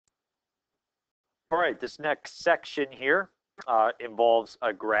All right, this next section here involves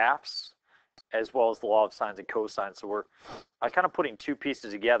graphs as well as the law of sines and cosines. So we're kind of putting two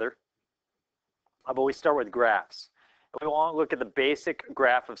pieces together, but we start with graphs. And we want to look at the basic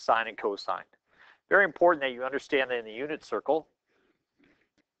graph of sine and cosine. Very important that you understand that in the unit circle,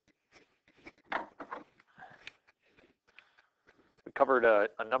 we covered a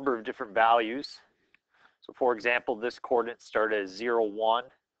number of different values. So for example, this coordinate started as 0, 1.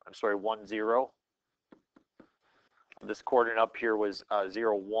 I'm sorry, 1, 0. This coordinate up here was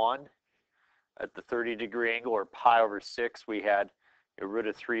 0, 1. At the 30-degree angle, or pi over 6, we had root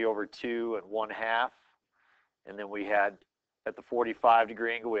of 3 over 2 and 1/2. And then we had, at the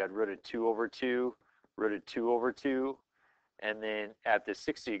 45-degree angle, we had root of 2 over 2, root of 2 over 2. And then at the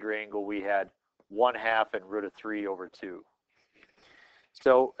 60-degree angle, we had 1/2 and root of 3 over 2.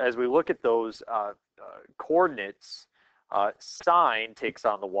 So as we look at those coordinates, sine takes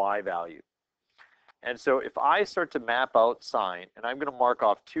on the y value. And so if I start to map out sine, and I'm going to mark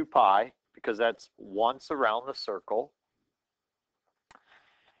off 2 pi, because that's once around the circle,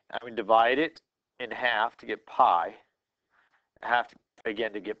 I'm going to divide it in half to get pi, half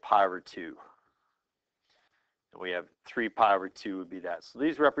again to get pi over 2. And we have 3 pi over 2 would be that. So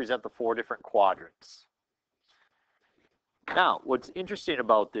these represent the 4 different quadrants. Now, what's interesting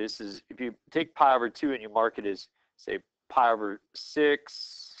about this is if you take pi over 2 and you mark it as, say, pi over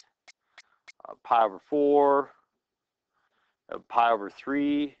 6, pi over 4, pi over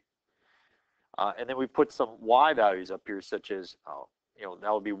 3, and then we put some y values up here, such as,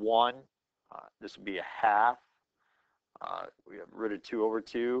 that would be 1. This would be 1/2. We have root of 2 over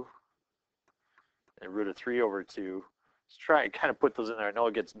 2, and root of 3 over 2. Let's try and kind of put those in there. I know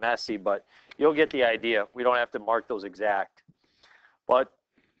it gets messy, but you'll get the idea. We don't have to mark those exact. But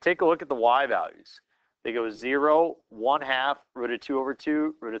take a look at the y values. They go 0, 1/2, root of 2 over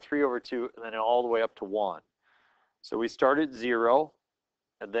 2, root of 3 over 2, and then all the way up to 1. So we start at 0,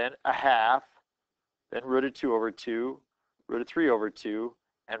 and then 1/2, then root of 2 over 2, root of 3 over 2,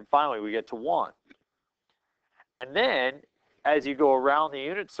 and finally we get to 1. And then as you go around the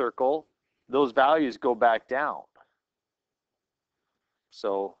unit circle, those values go back down.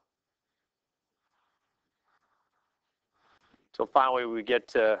 So finally we get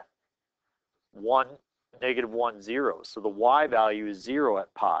to 1, -1, 0. So the y value is 0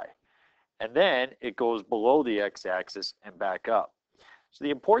 at pi. And then it goes below the x-axis and back up. So the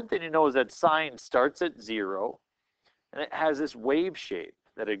important thing to know is that sine starts at 0, and it has this wave shape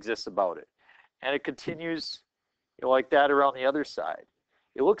that exists about it. And it continues like that around the other side.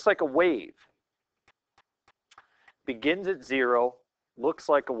 It looks like a wave. Begins at 0, looks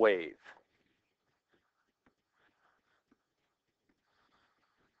like a wave.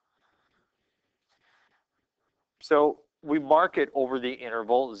 So we mark it over the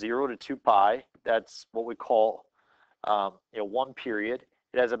interval 0 to 2 pi. That's what we call 1 period.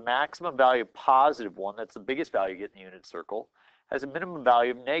 It has a maximum value of +1. That's the biggest value you get in the unit circle. Has a minimum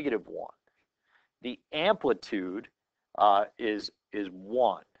value of -1. The amplitude is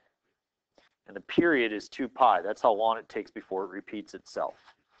 1. And the period is 2 pi. That's how long it takes before it repeats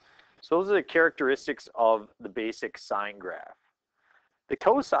itself. So those are the characteristics of the basic sine graph. The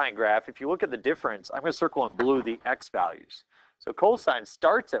cosine graph, if you look at the difference, I'm going to circle in blue the x values. So cosine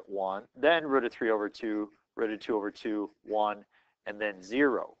starts at 1, then root of 3 over 2, root of 2 over 2, 1, and then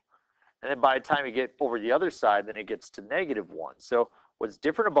 0. And then by the time you get over the other side, then it gets to -1. So what's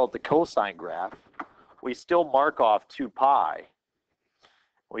different about the cosine graph, we still mark off 2 pi.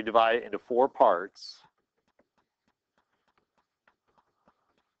 We divide it into 4 parts.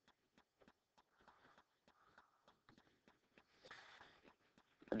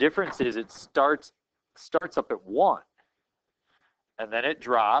 The difference is it starts up at 1, and then it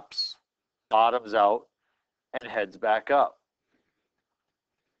drops, bottoms out, and heads back up.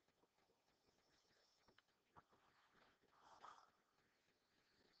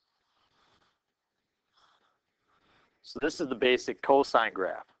 So this is the basic cosine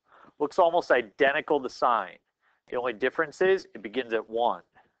graph. Looks almost identical to sine. The only difference is it begins at 1.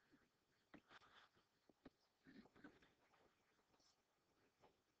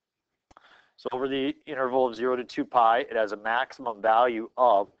 So over the interval of 0 to 2 pi, it has a maximum value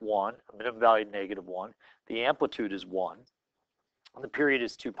of 1, a minimum value of -1. The amplitude is 1, and the period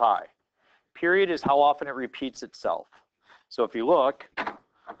is 2 pi. Period is how often it repeats itself. So if you look,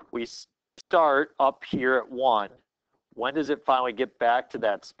 we start up here at 1. When does it finally get back to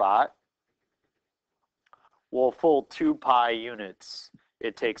that spot? Well, a full 2 pi units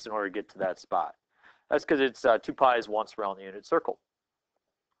it takes in order to get to that spot. That's because it's 2 pi is once around the unit circle.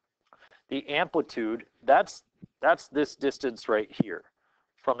 The amplitude, that's this distance right here.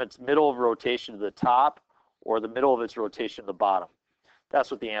 from its middle of rotation to the top or the middle of its rotation to the bottom. That's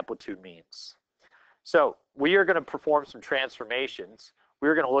what the amplitude means. So we are going to perform some transformations.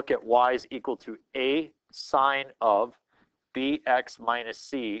 We're going to look at y is equal to a sine of bx minus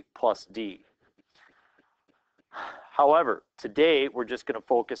c plus d. However, today we're just going to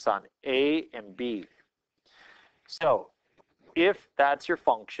focus on a and b. So if that's your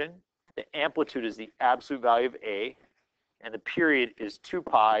function, the amplitude is the absolute value of a, and the period is 2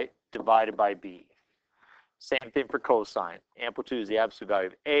 pi divided by b. Same thing for cosine. Amplitude is the absolute value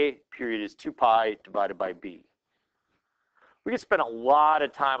of a, period is 2 pi divided by b. We can spend a lot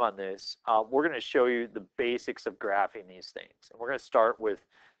of time on this. We're going to show you the basics of graphing these things. And we're going to start with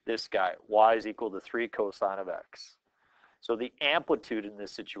this guy, y is equal to 3 cosine of x. So the amplitude in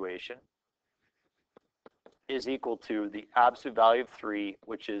this situation is equal to the absolute value of 3,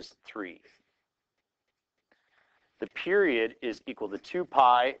 which is 3. The period is equal to 2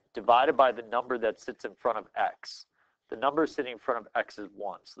 pi divided by the number that sits in front of x. The number sitting in front of x is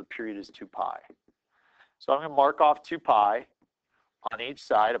 1, so the period is 2 pi. So I'm going to mark off 2 pi on each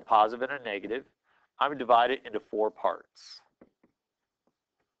side, a positive and a negative. I'm going to divide it into 4 parts.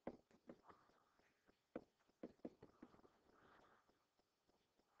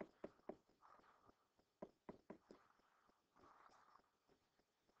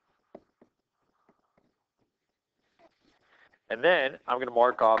 And then I'm going to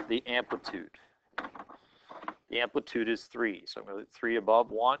mark off the amplitude. The amplitude is 3. So I'm going to put 3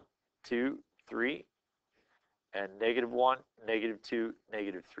 above, 1, 2, 3, and -1, -2,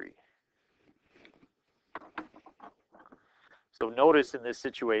 -3. So notice in this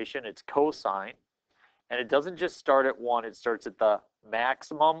situation, it's cosine, and it doesn't just start at 1, it starts at the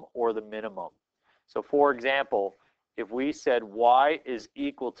maximum or the minimum. So for example, if we said y is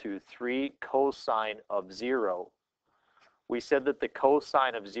equal to 3 cosine of 0, we said that the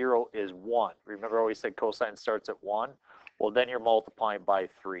cosine of 0 is 1. Remember how we said cosine starts at 1? Well, then you're multiplying by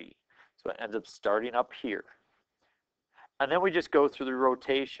 3. So it ends up starting up here. And then we just go through the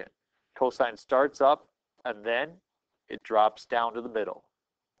rotation. Cosine starts up, and then it drops down to the middle.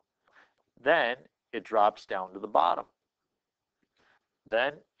 Then it drops down to the bottom.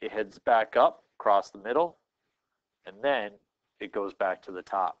 Then it heads back up across the middle, and then it goes back to the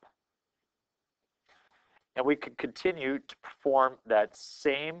top. And we can continue to perform that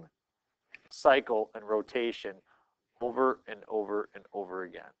same cycle and rotation over and over and over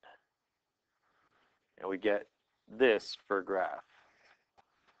again. And we get this for a graph.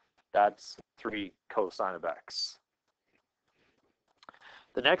 That's 3 cosine of x.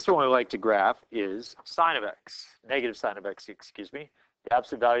 The next one we like to graph is sine of x, negative sine of x, excuse me. The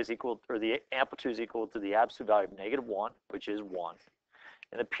absolute value is equal, or the amplitude is equal to the absolute value of -1, which is 1.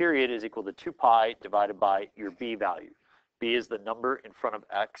 And the period is equal to 2 pi divided by your b value. B is the number in front of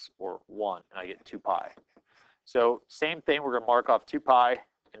x, or 1, and I get 2 pi. So same thing, we're going to mark off 2 pi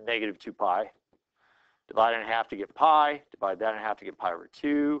and -2 pi. Divide it in half to get pi, divide that in half to get pi over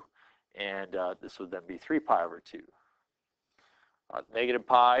 2, and this would then be 3 pi over 2. Negative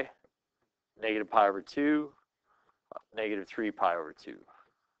pi over 2, -3 pi over 2.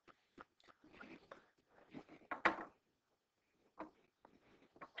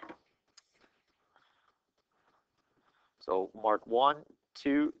 So mark 1,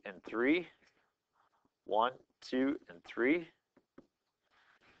 2, and 3. 1, 2, and 3.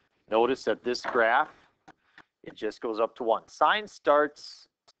 Notice that this graph, it just goes up to 1. Sine starts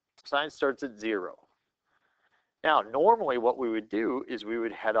at 0. Now, normally what we would do is we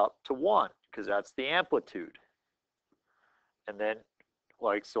would head up to 1, because that's the amplitude. And then,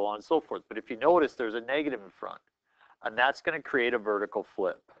 like so on and so forth. But if you notice, there's a negative in front. And that's going to create a vertical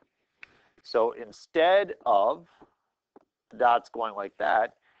flip. So instead of the dots going like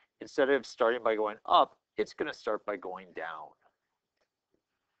that, instead of starting by going up, it's going to start by going down.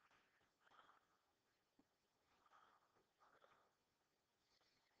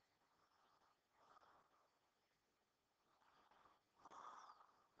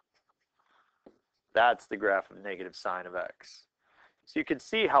 That's the graph of negative sine of x. So you can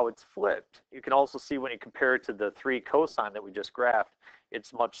see how it's flipped. You can also see when you compare it to the 3 cosine that we just graphed,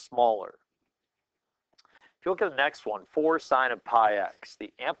 it's much smaller. If you look at the next one, 4 sine of pi x,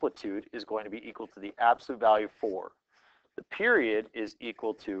 the amplitude is going to be equal to the absolute value of 4. The period is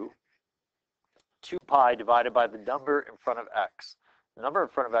equal to 2 pi divided by the number in front of x. The number in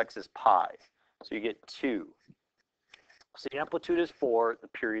front of x is pi, so you get 2. So the amplitude is 4, the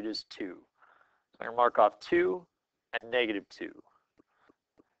period is 2. So I'm going to mark off 2 and -2.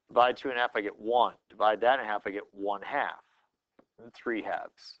 Divide 2 in half, I get 1. Divide that in half, I get 1/2, and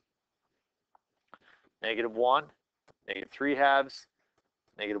 3/2. -1, -3/2,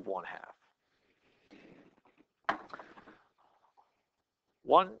 negative 1/2.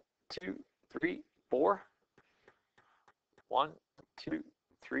 1, 2, 3, 4. 1, 2,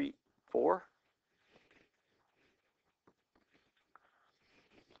 3, 4.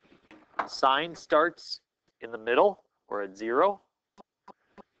 Sine starts in the middle or at 0,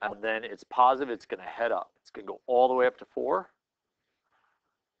 and then it's positive, it's going to head up. It's going to go all the way up to 4,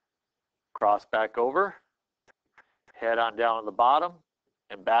 cross back over, head on down to the bottom,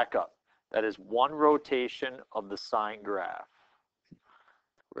 and back up. That is one rotation of the sine graph.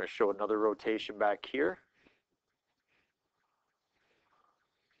 We're going to show another rotation back here.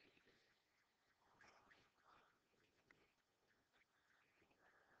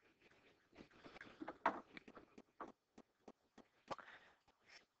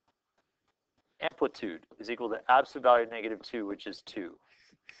 Amplitude is equal to absolute value of negative 2, which is 2.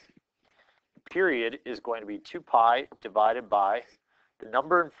 Period is going to be 2 pi divided by, the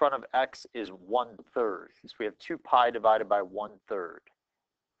number in front of x is 1/3. So we have 2 pi divided by 1/3.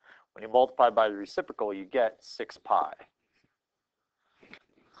 When you multiply by the reciprocal, you get 6 pi.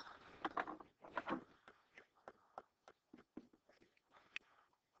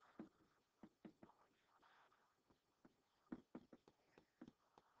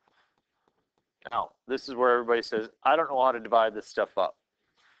 Now, this is where everybody says, I don't know how to divide this stuff up.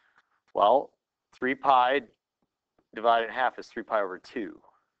 Well, 3 pi divided in half is 3 pi over 2.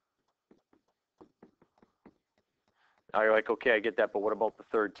 Now you're like, okay, I get that, but what about the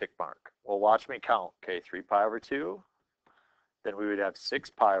third tick mark? Well, watch me count. Okay, 3 pi over 2. Then we would have 6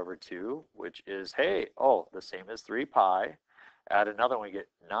 pi over 2, which is, hey, oh, the same as 3 pi. Add another one, we get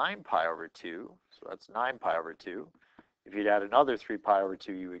 9 pi over 2. So that's 9 pi over 2. If you'd add another 3 pi over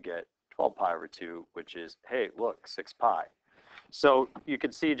 2, you would get 12 pi over 2, which is, hey, look, 6 pi. So you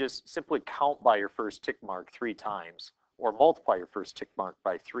can see, just simply count by your first tick mark 3 times, or multiply your first tick mark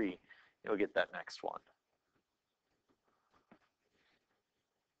by 3. You'll get that next one.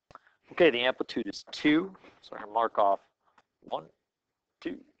 Okay, the amplitude is 2. So I'm going to mark off 1,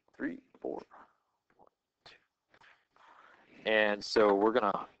 2, 3, 4. 1, 2. And so we're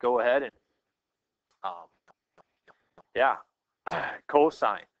going to go ahead and,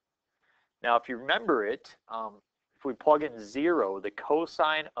 cosine. Now, if you remember it, if we plug in 0, the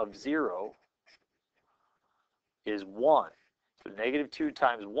cosine of 0 is 1. So negative 2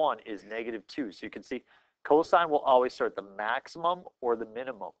 times 1 is negative 2. So you can see cosine will always start the maximum or the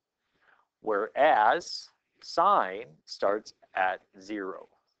minimum, whereas sine starts at 0.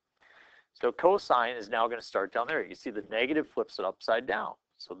 So cosine is now going to start down there. You see the negative flips it upside down.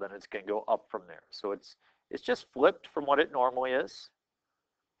 So then it's going to go up from there. So it's just flipped from what it normally is.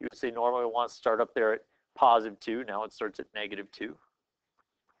 You would say normally it wants to start up there at positive 2. Now it starts at negative 2.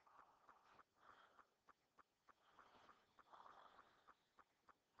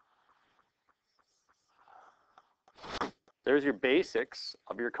 There's your basics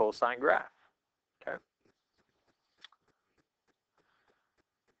of your cosine graph. Okay.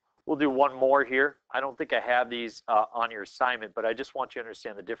 We'll do one more here. I don't think I have these on your assignment, but I just want you to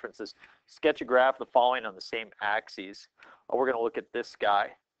understand the differences. Sketch a graph the following on the same axes. We're going to look at this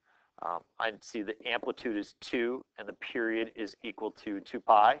guy. I see the amplitude is 2 and the period is equal to 2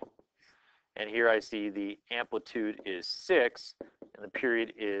 pi. And here I see the amplitude is 6 and the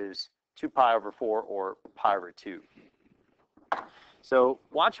period is 2 pi over 4 or pi over 2. So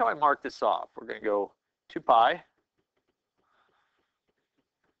watch how I mark this off. We're going to go 2 pi,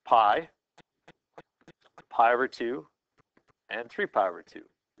 pi, pi over 2, and 3 pi over 2.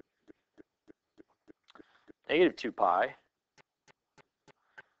 Negative 2 pi,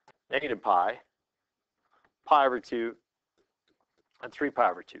 negative pi, pi over 2, and 3 pi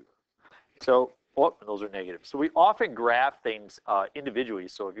over 2. So, those are negative. So we often graph things individually.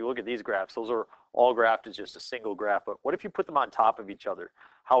 So if you look at these graphs, those are all graphed as just a single graph. But what if you put them on top of each other?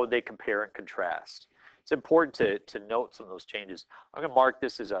 How would they compare and contrast? It's important to note some of those changes. I'm going to mark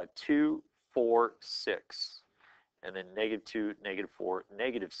this as a 2, 4, 6. And then negative 2, negative 4,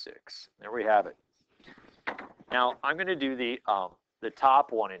 negative 6. There we have it. Now I'm going to do the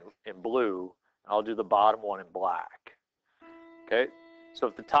top one in blue. And I'll do the bottom one in black. Okay. So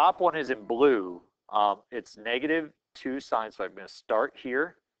if the top one is in blue, it's negative 2 sine. So I'm going to start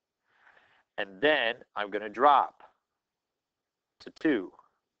here. And then I'm going to drop to 2.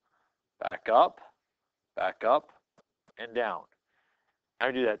 Back up, and down.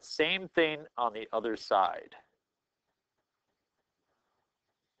 I do that same thing on the other side.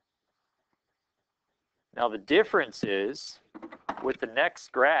 Now the difference is, with the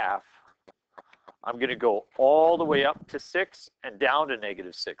next graph, I'm going to go all the way up to 6 and down to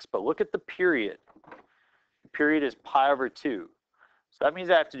negative 6. But look at the period. The period is pi over 2. So that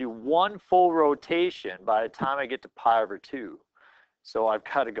means I have to do one full rotation by the time I get to pi over 2. So I've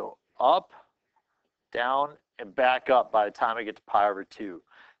got to go up, down, and back up by the time I get to pi over 2.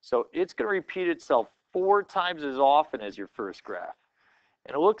 So it's going to repeat itself 4 times as often as your first graph.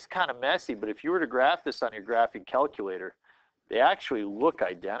 And it looks kind of messy, but if you were to graph this on your graphing calculator, they actually look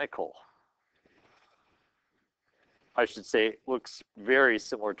identical. I should say it looks very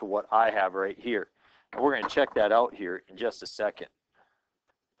similar to what I have right here. And we're going to check that out here in just a second.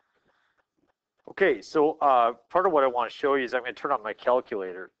 Okay, so part of what I want to show you is I'm going to turn on my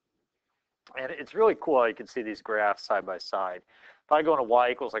calculator. And it's really cool how you can see these graphs side by side. If I go into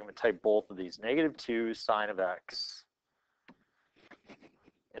y equals, I'm going to type both of these, -2 sine of x.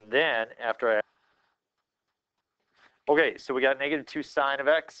 And then after I... Okay, so we got -2 sine of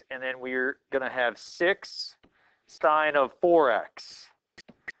x, and then we're going to have 6 sine of 4x.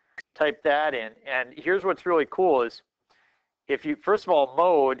 Type that in, and here's what's really cool is if you, first of all,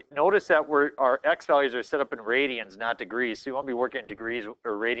 mode, notice that our x values are set up in radians, not degrees, so you won't be working in degrees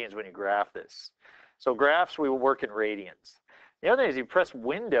or radians when you graph this. So graphs, we will work in radians. The other thing is you press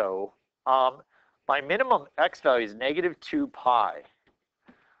window, my minimum x value is -2 pi.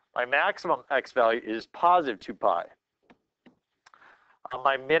 My maximum x value is +2 pi.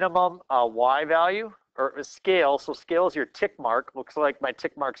 My minimum y value, or a scale, so scale is your tick mark. Looks like my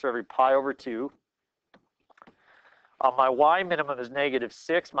tick marks are every pi over 2. My y minimum is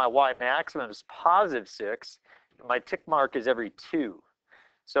 -6. My y maximum is +6. And my tick mark is every 2.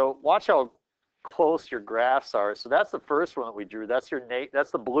 So watch how close your graphs are. So that's the first one that we drew. That's that's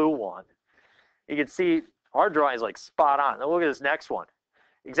the blue one. You can see our drawing is like spot on. Now look at this next one.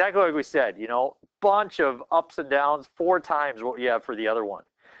 Exactly like we said, you know, bunch of ups and downs, 4 times what you have for the other one.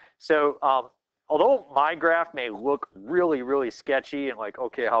 So although my graph may look really, really sketchy and like,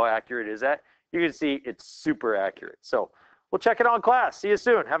 okay, how accurate is that? You can see it's super accurate. So we'll check it out in class. See you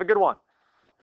soon. Have a good one.